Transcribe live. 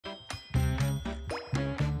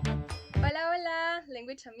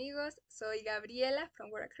language, amigos. Soy Gabriela from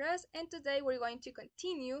Veracruz, and today we're going to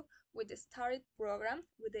continue with the started program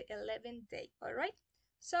with the 11th day, all right?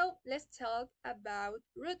 So let's talk about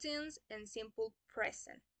routines and simple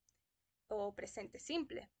present, o presente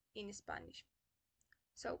simple in Spanish.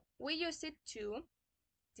 So we use it to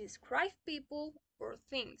describe people or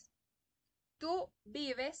things. Tú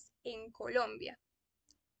vives en Colombia.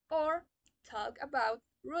 Or talk about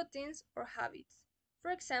routines or habits.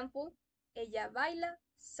 For example, ella baila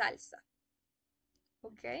salsa.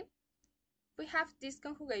 Okay? We have this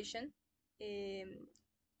conjugation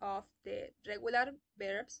of the regular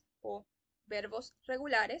verbs or verbos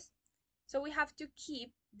regulares. So we have to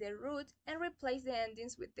keep the root and replace the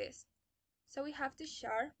endings with this. So we have to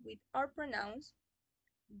start with our pronouns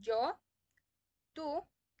yo, tú,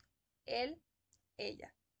 él, ella.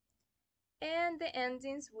 And the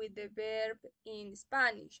endings with the verb in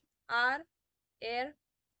Spanish are,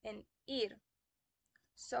 and ir.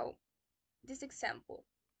 So, this example,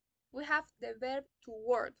 we have the verb to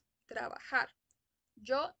work, trabajar.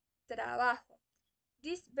 Yo trabajo.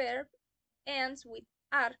 This verb ends with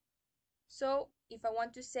ar. So, if I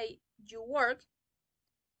want to say you work,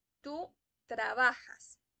 tú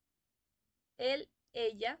trabajas. Él,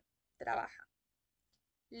 ella trabaja.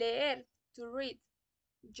 Leer, to read.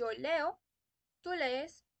 Yo leo, tú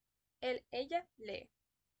lees. Él, ella lee.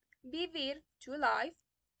 Vivir, to live.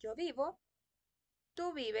 Yo vivo,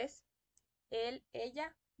 tú vives, él, ella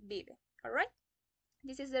vive. All right?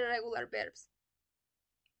 This is the regular verbs.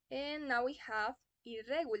 And now we have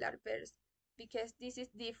irregular verbs because this is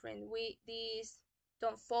different. These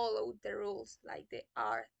don't follow the rules like the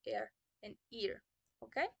are, and ir.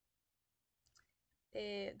 Okay?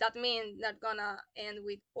 That means not gonna end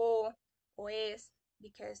with o or es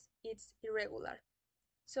because it's irregular.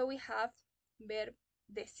 So we have verb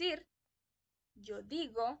decir, yo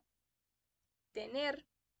digo, tener,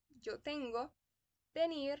 yo tengo,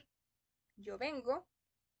 venir, yo vengo,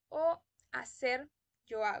 o hacer,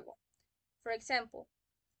 yo hago. For example,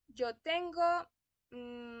 yo tengo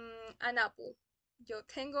an apple. Yo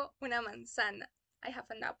tengo una manzana. I have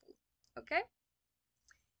an apple. Okay?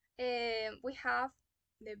 We have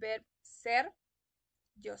the verb ser,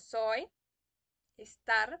 yo soy,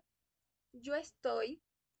 estar, yo estoy,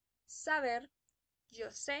 saber, yo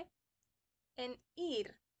sé, and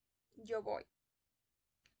ir, yo voy.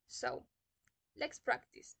 So, let's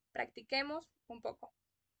practice. Practiquemos un poco.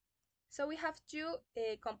 So we have to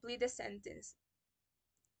complete the sentence.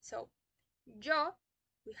 So, yo,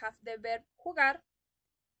 we have the verb jugar.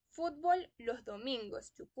 Fútbol los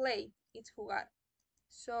domingos, to play, it's jugar.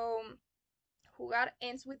 So, jugar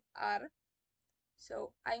ends with ar.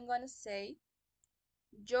 So, I'm gonna say,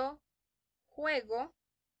 yo juego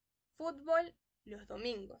fútbol los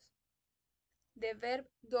domingos. The verb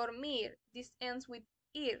dormir, this ends with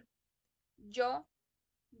ir. Yo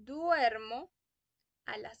duermo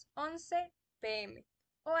a las 11 p.m.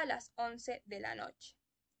 o a las 11 de la noche.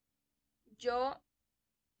 Yo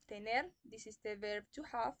tener, this is the verb to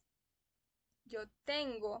have. Yo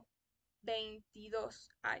tengo 22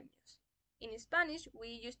 años. In Spanish, we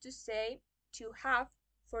used to say to have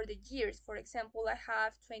for the years. For example, I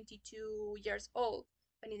have 22 years old.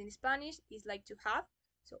 But in Spanish, it's like to have.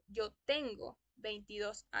 So, yo tengo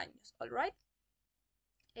 22 años. All right?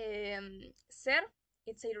 Ser,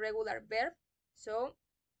 it's a regular verb. So,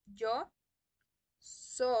 yo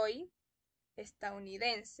soy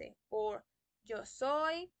estadounidense, or yo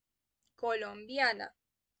soy colombiana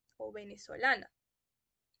o venezolana.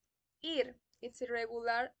 Ir, it's a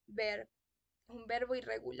regular verb, un verbo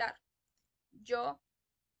irregular. Yo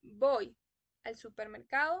voy al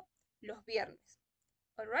supermercado los viernes.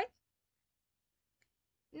 All right?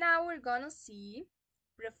 Now we're gonna see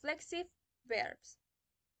reflexive verbs.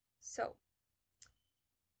 So,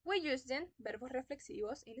 we use them, verbos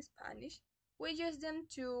reflexivos in Spanish, we use them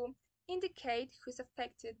to indicate who's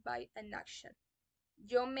affected by an action.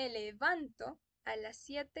 Yo me levanto a las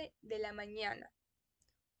 7 de la mañana.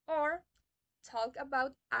 Or talk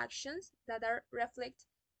about actions that are reflect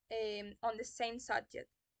on the same subject.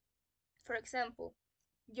 For example,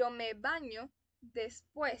 yo me baño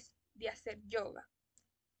después de hacer yoga.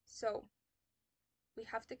 So, we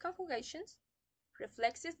have the conjugations.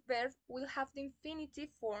 Reflexive verbs will have the infinitive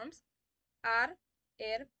forms ar,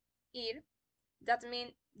 ir. That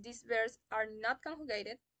means these verbs are not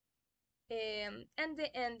conjugated. And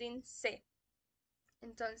the ending se.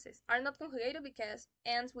 Entonces, are not conjugated because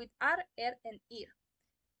ends with ar, and ir.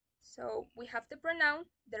 So, we have the pronoun,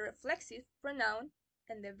 the reflexive pronoun,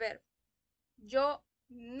 and the verb. Yo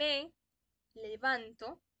me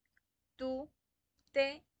levanto, tú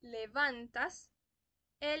te levantas,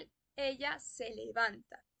 él Ella se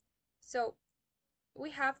levanta. So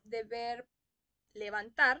we have the verb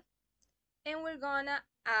levantar, and we're gonna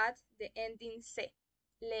add the ending se.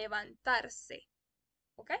 Levantarse.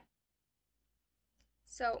 Okay?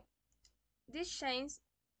 So this change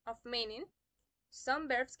of meaning, some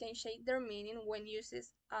verbs can change their meaning when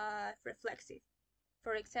used reflexive.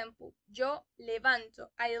 For example, yo levanto,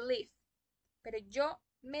 I live. Pero yo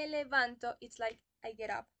me levanto, it's like I get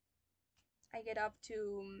up. I get up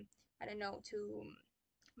to, I don't know, to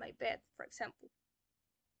my bed, for example.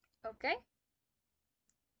 Okay?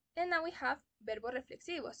 And now we have verbos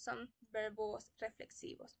reflexivos, some verbos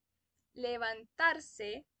reflexivos.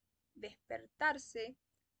 Levantarse, despertarse,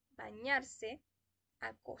 bañarse,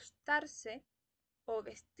 acostarse o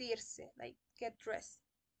vestirse, like get dressed.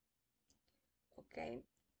 Okay,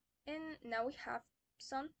 and now we have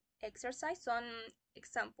some exercise, some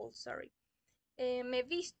examples, sorry. Me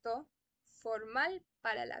visto formal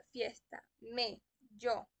para la fiesta.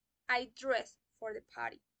 Yo. I dress for the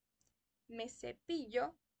party. Me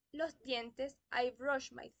cepillo los dientes. I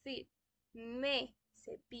brush my teeth. Me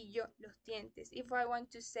cepillo los dientes. If I want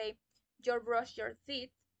to say you brush your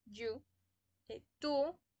teeth, you,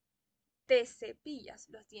 tú te cepillas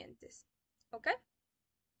los dientes. Okay?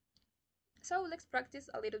 So let's practice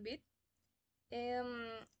a little bit.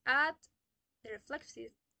 Add the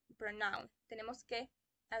reflexive pronoun. Tenemos que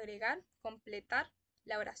agregar, completar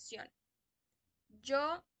la oración.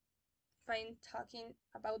 Yo, if I'm talking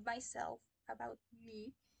about myself, about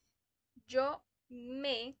me, yo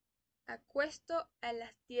me acuesto a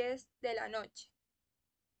las 10 de la noche.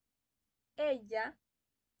 Ella,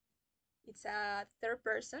 it's a third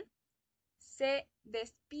person, se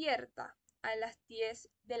despierta a las 10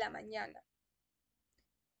 de la mañana.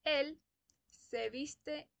 Él se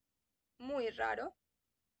viste muy raro.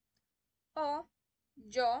 O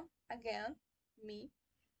yo, again, me,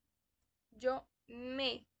 yo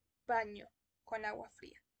me baño con agua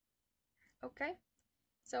fría. Okay?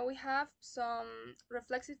 So we have some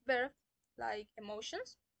reflexive verbs like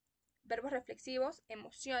emotions, verbos reflexivos,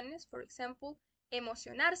 emociones, for example,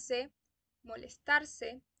 emocionarse,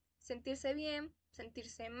 molestarse, sentirse bien,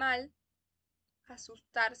 sentirse mal,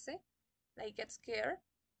 asustarse, like get scared.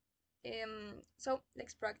 So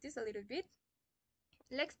let's practice a little bit.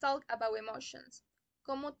 Let's talk about emotions.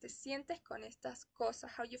 ¿Cómo te sientes con estas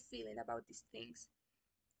cosas? How you feeling about these things?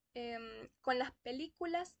 Con las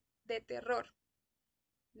películas de terror.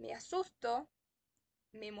 ¿Me asusto?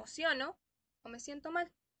 ¿Me emociono? ¿O me siento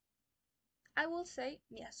mal? I will say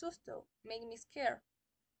me asusto, make me scared.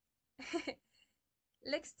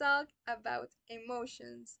 Let's talk about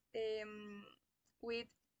emotions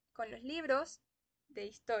con los libros de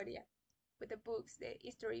historia, with the books, the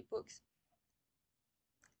history books.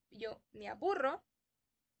 Yo me aburro,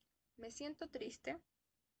 me siento triste,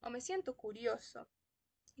 o me siento curioso.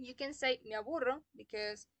 You can say me aburro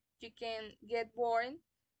because you can get bored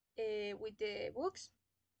with the books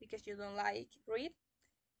because you don't like read.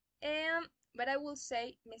 But I will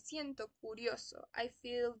say me siento curioso. I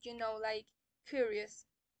feel, like curious.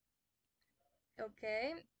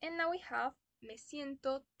 Okay, and now we have me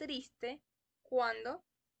siento triste cuando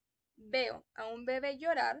veo a un bebé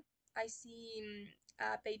llorar. I see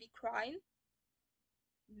a baby crying.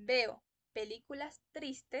 Veo películas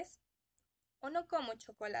tristes o no como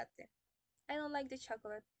chocolate. I don't like the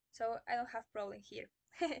chocolate, so I don't have problem here.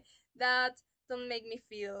 That don't make me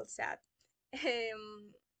feel sad.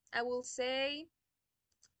 I will say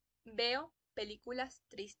veo películas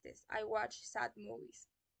tristes. I watch sad movies.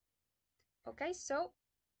 Okay, so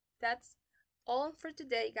that's all for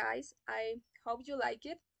today, guys. I hope you like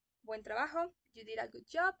it. Buen trabajo. You did a good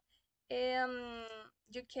job.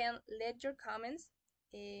 You can let your comments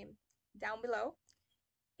down below.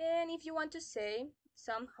 And if you want to say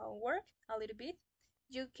some homework a little bit,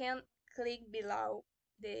 you can click below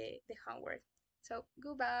the homework. So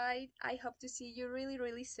goodbye. I hope to see you really,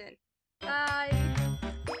 really soon.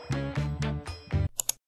 Bye.